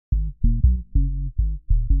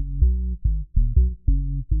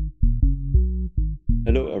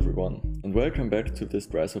Hello everyone, and welcome back to this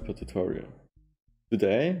Grasshopper tutorial.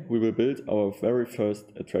 Today we will build our very first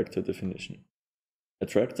attractor definition.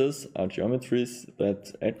 Attractors are geometries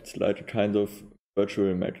that act like a kind of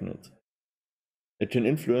virtual magnet. It can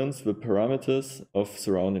influence the parameters of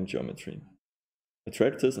surrounding geometry.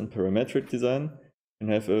 Attractors in parametric design can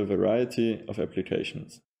have a variety of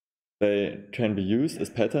applications. They can be used as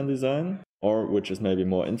pattern design, or, which is maybe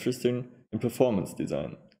more interesting, in performance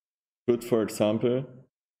design. Could, for example,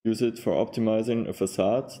 use it for optimizing a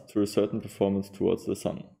facade to a certain performance towards the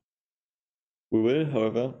sun. We will,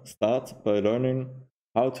 however, start by learning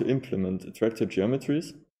how to implement attractor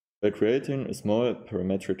geometries by creating a small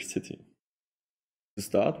parametric city. To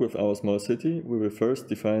start with our small city, we will first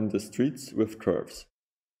define the streets with curves.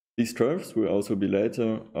 These curves will also be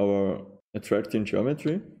later our attracting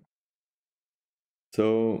geometry.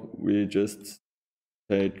 So we just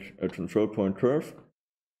take a control point curve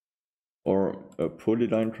or a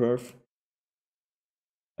polyline curve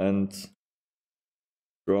and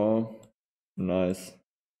draw a nice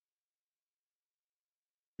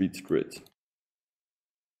street grid.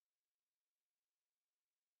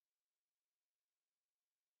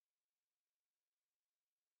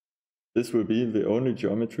 This will be the only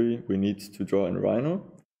geometry we need to draw in Rhino.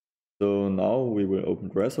 So now we will open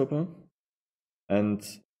Grasshopper and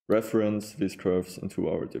reference these curves into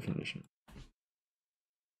our definition.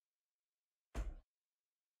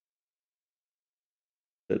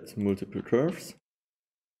 Set multiple curves,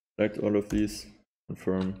 select all of these,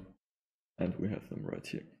 confirm, and we have them right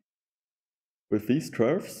here. With these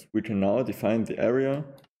curves, we can now define the area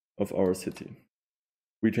of our city.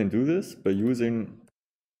 We can do this by using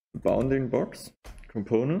the bounding box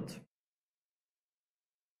component,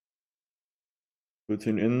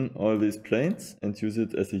 putting in all these planes and use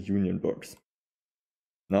it as a union box.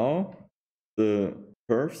 Now the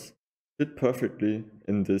curves fit perfectly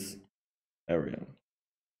in this area.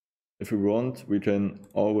 If we want, we can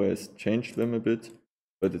always change them a bit,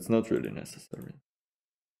 but it's not really necessary.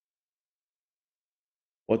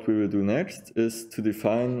 What we will do next is to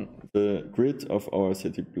define the grid of our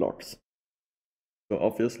city blocks. So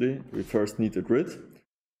obviously, we first need a grid.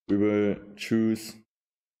 We will choose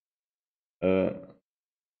a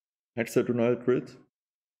hexagonal grid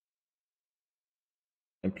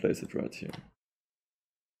and place it right here.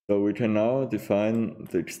 So we can now define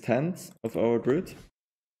the extent of our grid.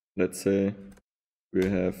 Let's say we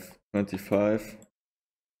have 25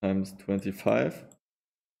 times 25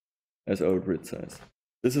 as our grid size.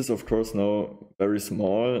 This is of course now very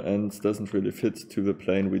small and doesn't really fit to the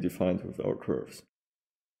plane we defined with our curves.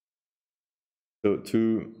 So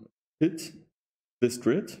to fit this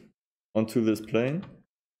grid onto this plane,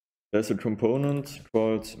 there's a component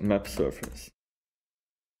called mapSurface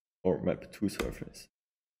or map2surface.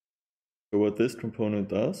 So what this component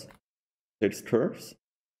does, takes curves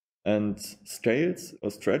and scales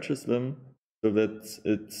or stretches them so that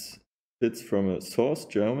it fits from a source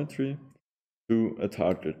geometry to a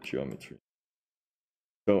target geometry.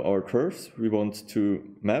 So our curves we want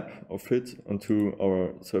to map or fit onto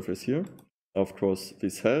our surface here. Of course,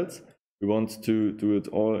 these cells, we want to do it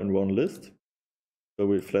all in one list. So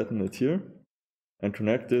we flatten it here and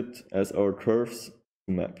connect it as our curves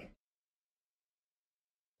to map.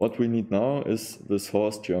 What we need now is the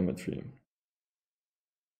source geometry.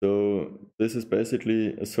 So this is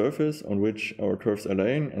basically a surface on which our curves are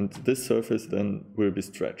laying, and this surface then will be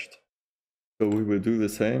stretched. So we will do the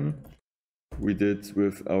same we did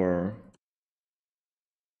with our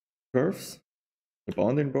curves, the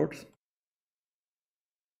bounding box,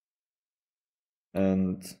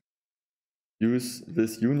 and use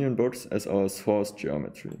this union box as our source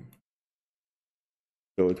geometry.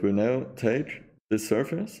 So it will now take this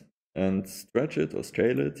surface and stretch it or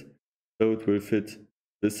scale it so it will fit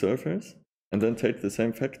this surface, and then take the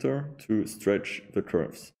same factor to stretch the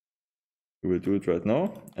curves. We will do it right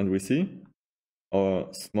now, and we see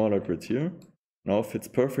our smaller grid here now fits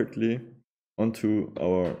perfectly onto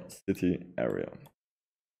our city area.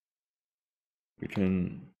 We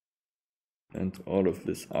can blend all of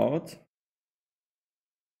this out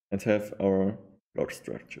and have our block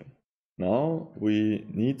structure. Now we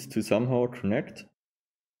need to somehow connect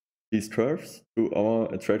these curves to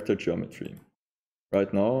our attractor geometry.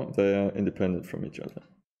 Right now they are independent from each other.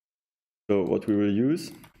 So what we will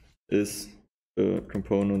use is the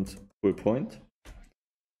component pullPoint.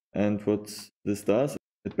 And what this does,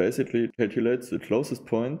 it basically calculates the closest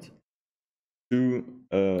point to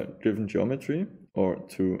a given geometry or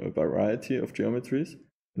to a variety of geometries.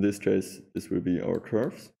 In this case, this will be our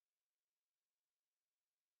curves.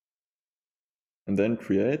 And then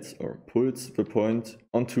creates or pulls the point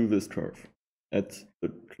onto this curve. at the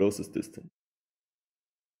closest distance.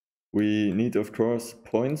 We need, of course,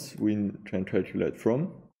 points we can calculate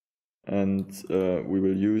from, and we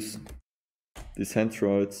will use the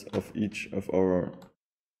centroids of each of our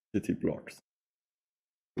city blocks.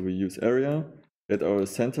 So we use area, get our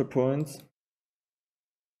center points,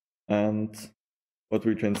 and what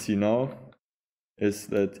we can see now is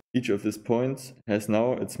that each of these points has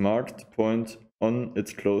now its marked point on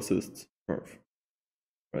its closest curve,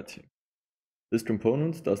 right here. This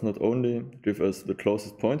component does not only give us the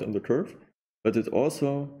closest point on the curve, but it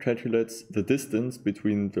also calculates the distance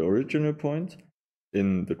between the original point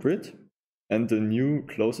in the grid and the new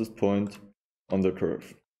closest point on the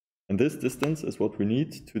curve. And this distance is what we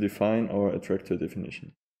need to define our attractor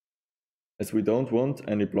definition. As we don't want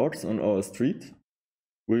any blocks on our street,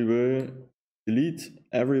 we will delete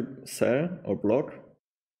every cell or block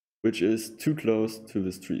which is too close to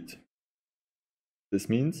the street. This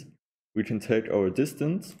means we can take our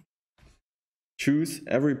distance, choose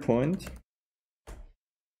every point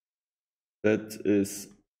that is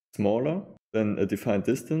smaller than a defined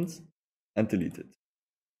distance, and delete it.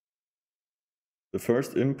 The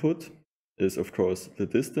first input is, of course, the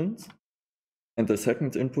distance, and the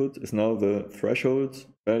second input is now the threshold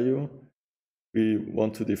value we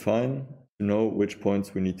want to define to know which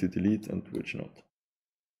points we need to delete and which not.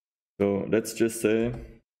 So let's just say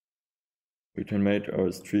we can make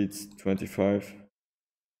our streets 25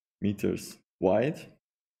 meters wide.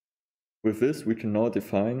 With this, we can now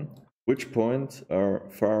define which points are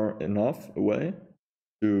far enough away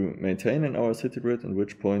to maintain in our city grid and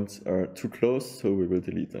which points are too close, so we will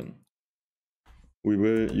delete them. We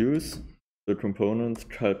will use the component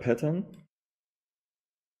cal_pattern,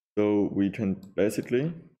 so we can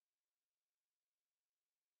basically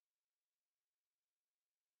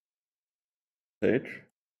take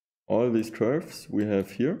all these curves we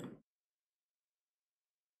have here,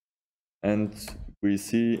 and we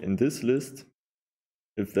see in this list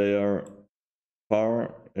if they are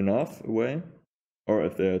far enough away or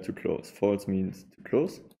if they are too close. False means too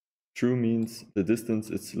close. True means the distance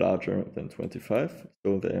is larger than 25,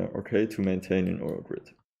 so they are okay to maintain in our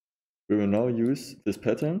grid. We will now use this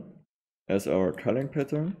pattern as our culling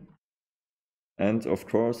pattern, and of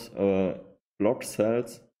course our block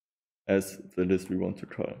cells as the list we want to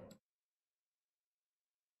cull.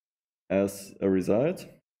 As a result,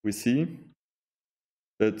 we see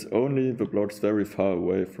that only the blocks very far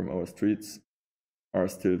away from our streets are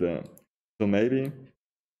still there. So maybe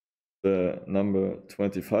the number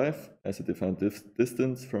 25 as a defined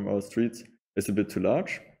distance from our streets is a bit too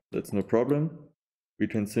large. That's no problem. We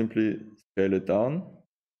can simply scale it down.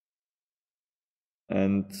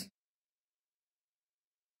 And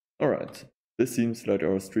alright, this seems like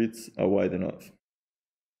our streets are wide enough.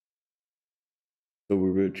 So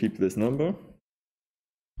we will keep this number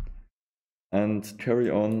and carry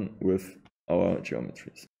on with our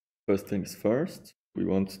geometries. First things first, we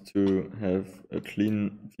want to have a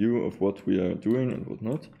clean view of what we are doing and what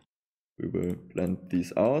not. We will blend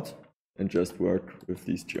these out and just work with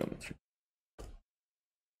these geometries.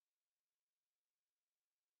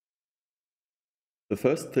 The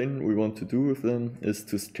first thing we want to do with them is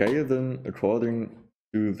to scale them according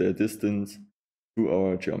to their distance to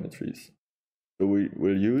our geometries. So we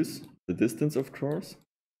will use the distance, of course,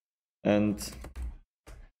 and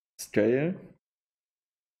scale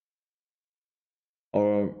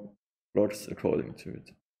our blocks according to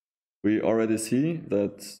it. We already see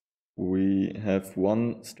that we have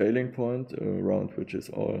one scaling point around which is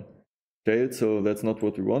all scaled, so that's not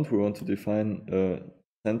what we want. We want to define a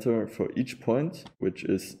center for each point, which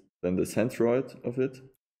is then the centroid of it.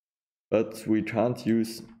 But we can't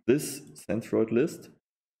use this centroid list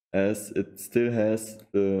as it still has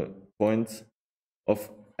the points of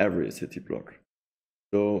every city block.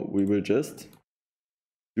 So we will just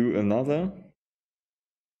do another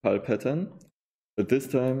cal_pattern, but this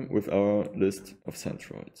time with our list of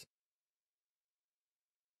centroids.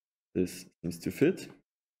 This seems to fit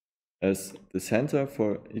as the center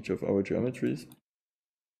for each of our geometries.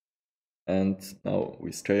 And now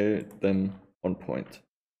we scale them on point.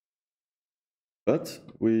 But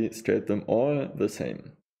we scaled them all the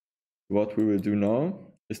same. What we will do now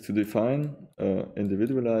is to define an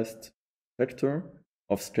individualized vector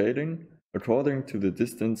of scaling according to the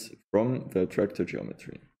distance from the attractor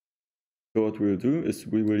geometry. So what we will do is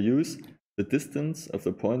we will use the distance of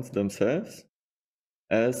the points themselves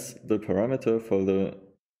as the parameter for the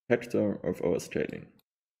vector of our scaling.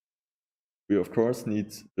 We of course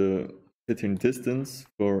need the fitting distance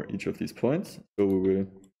for each of these points, so we will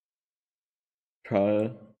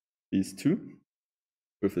cull these two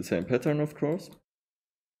with the same pattern, of course.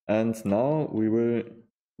 And now we will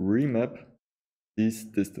remap these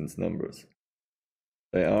distance numbers.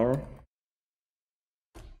 They are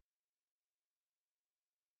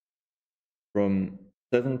from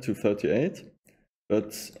 7 to 38,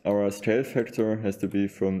 but our scale factor has to be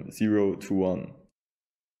from 0 to 1.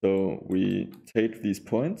 So we take these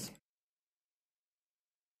points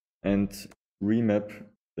and remap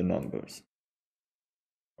the numbers.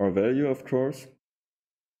 Our value, of course,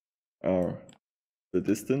 are the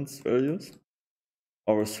distance values.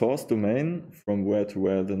 Our source domain, from where to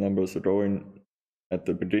where the numbers are going at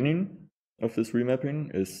the beginning of this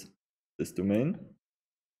remapping, is this domain.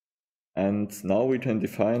 And now we can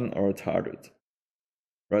define our target.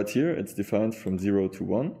 Right here, it's defined from 0 to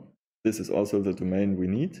 1. This is also the domain we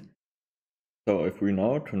need. So if we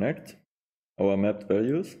now connect our mapped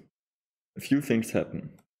values, a few things happen.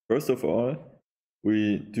 First of all,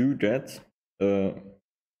 we do get a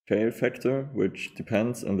scale factor which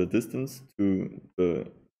depends on the distance to the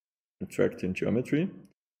attracting geometry.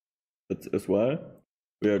 But as well,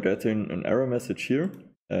 we are getting an error message here,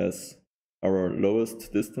 as our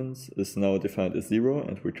lowest distance is now defined as 0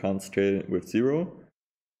 and we can't scale with 0.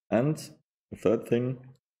 And the third thing,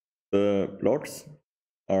 the blocks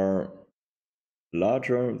are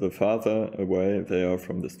larger the farther away they are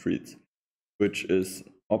from the street, which is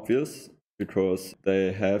obvious because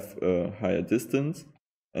they have a higher distance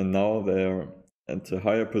and now they are at a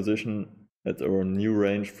higher position at our new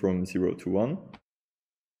range from 0 to 1.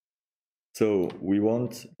 So we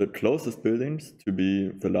want the closest buildings to be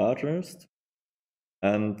the largest,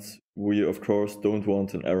 and we of course don't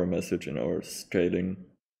want an error message in our scaling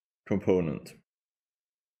component.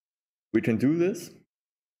 We can do this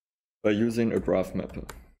by using a graph mapper.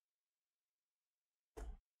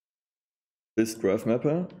 This graph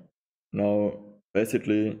mapper now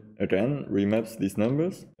basically again remaps these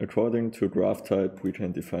numbers according to a graph type we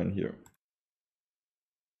can define here.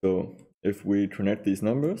 So if we connect these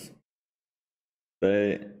numbers,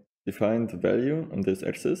 they define the value on this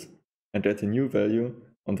axis and get a new value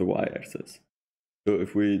on the y-axis. So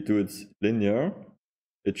if we do it linear,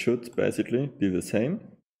 it should basically be the same,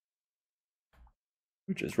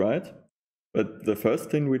 which is right. But the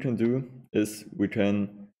first thing we can do is we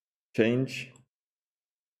can change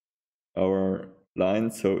our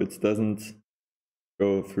line so it doesn't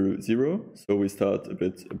go through 0, so we start a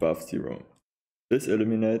bit above 0. This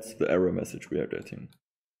eliminates the error message we are getting.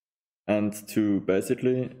 And to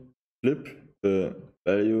basically flip the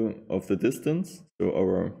value of the distance, so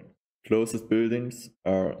our closest buildings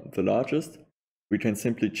are the largest, we can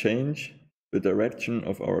simply change the direction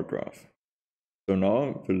of our graph. So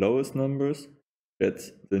now the lowest numbers get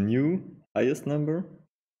the new highest number,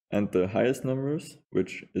 and the highest numbers,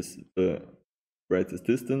 which is the greatest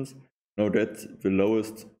distance, now get the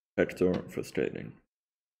lowest factor for scaling.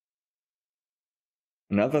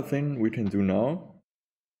 Another thing we can do now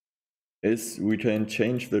is we can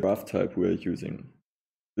change the graph type we are using.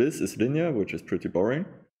 This is linear, which is pretty boring,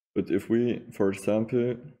 but if we, for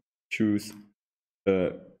example, choose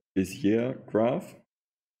a Bezier graph,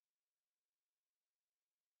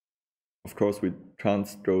 of course we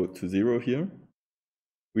can't go to 0 here,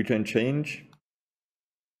 we can change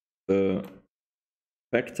the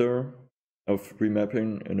factor of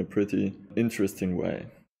remapping in a pretty interesting way.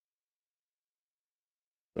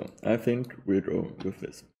 So I think we'll go with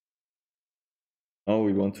this. Now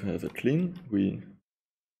we want to have it clean. We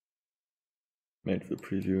made the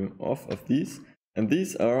preview off of these, and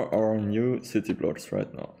these are our new city blocks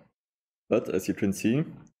right now. But as you can see,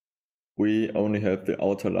 we only have the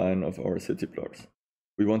outer line of our city blocks.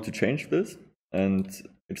 We want to change this and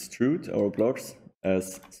extrude our blocks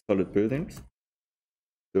as solid buildings.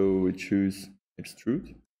 So we choose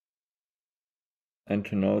extrude and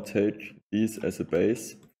can now take these as a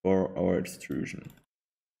base for our extrusion.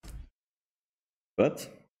 But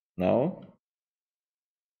now,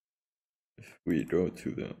 if we go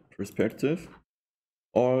to the perspective,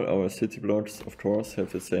 all our city blocks of course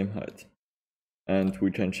have the same height. And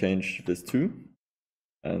we can change this too.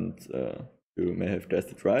 And you may have guessed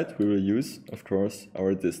it right, we will use, of course,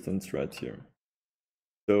 our distance right here.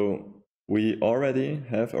 So we already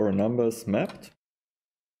have our numbers mapped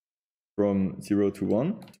from 0 to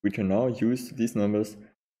 1. We can now use these numbers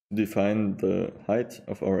to define the height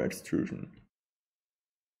of our extrusion.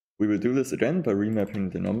 We will do this again by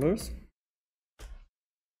remapping the numbers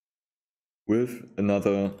with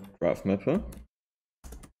another graph mapper.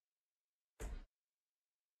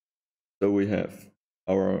 So we have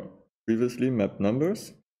our previously mapped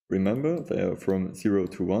numbers. Remember, they are from 0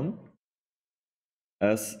 to 1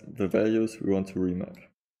 as the values we want to remap.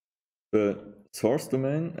 The source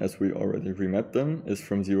domain, as we already remapped them, is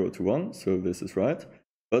from 0 to 1, so this is right.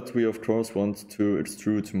 But we of course want to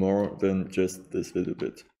extrude more than just this little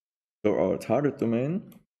bit. So our target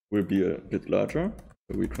domain will be a bit larger.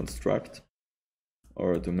 So we construct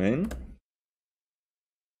our domain.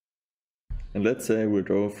 And let's say we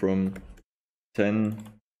go from 10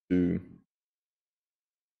 to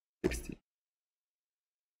 60.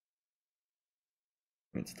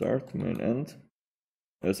 Domain start, domain end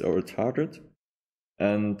as our target.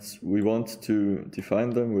 And we want to define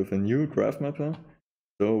them with a new graph mapper.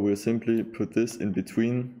 So we'll simply put this in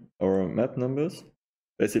between our map numbers,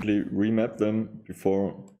 basically remap them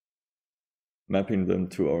before mapping them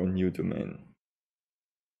to our new domain.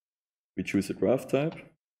 We choose a graph type,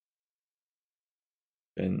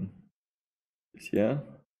 then this here,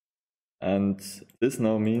 and this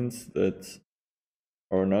now means that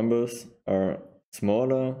our numbers are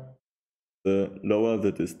smaller the lower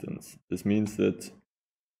the distance. This means that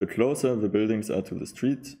the closer the buildings are to the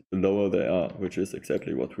street, the lower they are, which is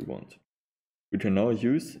exactly what we want. We can now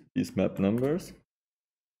use these map numbers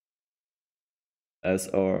as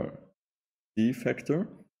our D factor.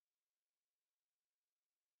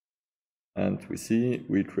 And we see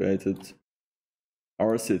we created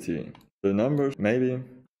our city. The numbers may be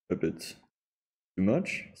a bit too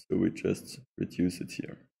much, so we just reduce it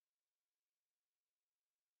here.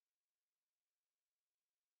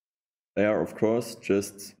 They are of course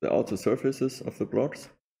just the outer surfaces of the blocks,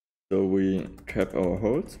 so we cap our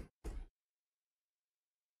holes.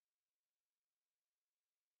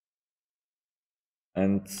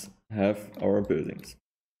 And have our buildings.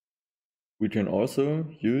 We can also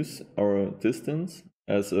use our distance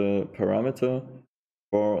as a parameter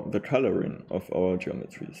for the coloring of our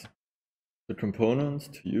geometries. The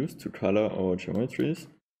component to use to color our geometries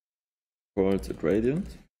called a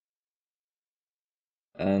gradient.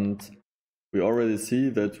 And we already see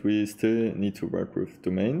that we still need to work with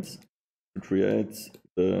domains to create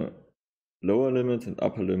the lower limit and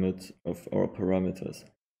upper limit of our parameters.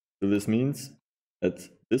 So this means at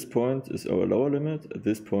this point is our lower limit, at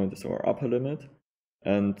this point is our upper limit,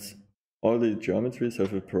 and all the geometries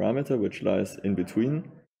have a parameter which lies in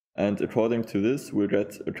between, and according to this we'll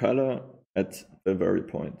get a color at the very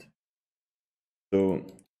point. So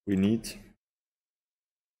we need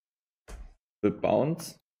the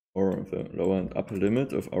bounds or the lower and upper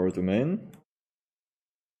limit of our domain.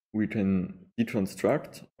 We can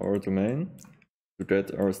deconstruct our domain to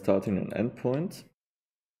get our starting and end point,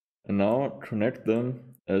 and now connect them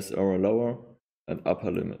as our lower and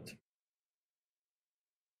upper limit.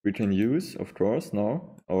 We can use, of course,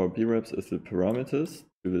 now our B-reps as the parameters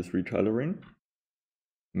to this recoloring.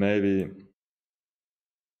 Maybe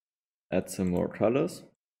add some more colors,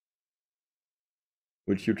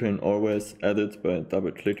 which you can always edit by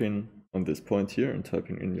double-clicking on this point here and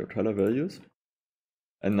typing in your color values.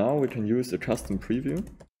 And now we can use a custom preview,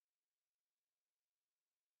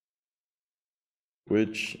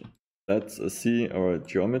 which lets us see our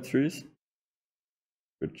geometries,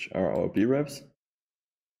 which are our B-reps,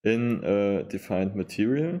 in a defined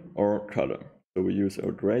material or color. So we use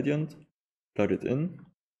our gradient, plug it in,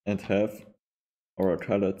 and have our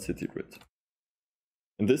colored city grid.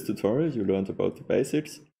 In this tutorial you learned about the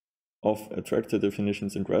basics of attractor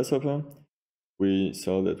definitions in Grasshopper. We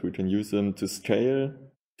saw that we can use them to scale,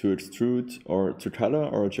 to extrude, or to color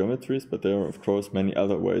our geometries, but there are of course many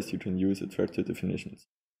other ways you can use attractor definitions.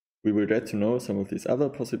 We will get to know some of these other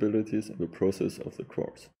possibilities in the process of the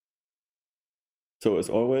course. So as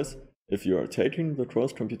always, if you are taking the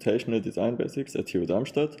course Computational Design Basics at TU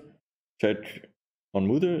Darmstadt, check on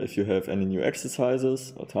Moodle if you have any new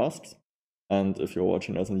exercises or tasks. And if you're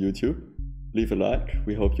watching us on YouTube, leave a like.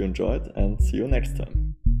 We hope you enjoyed, and see you next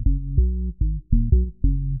time.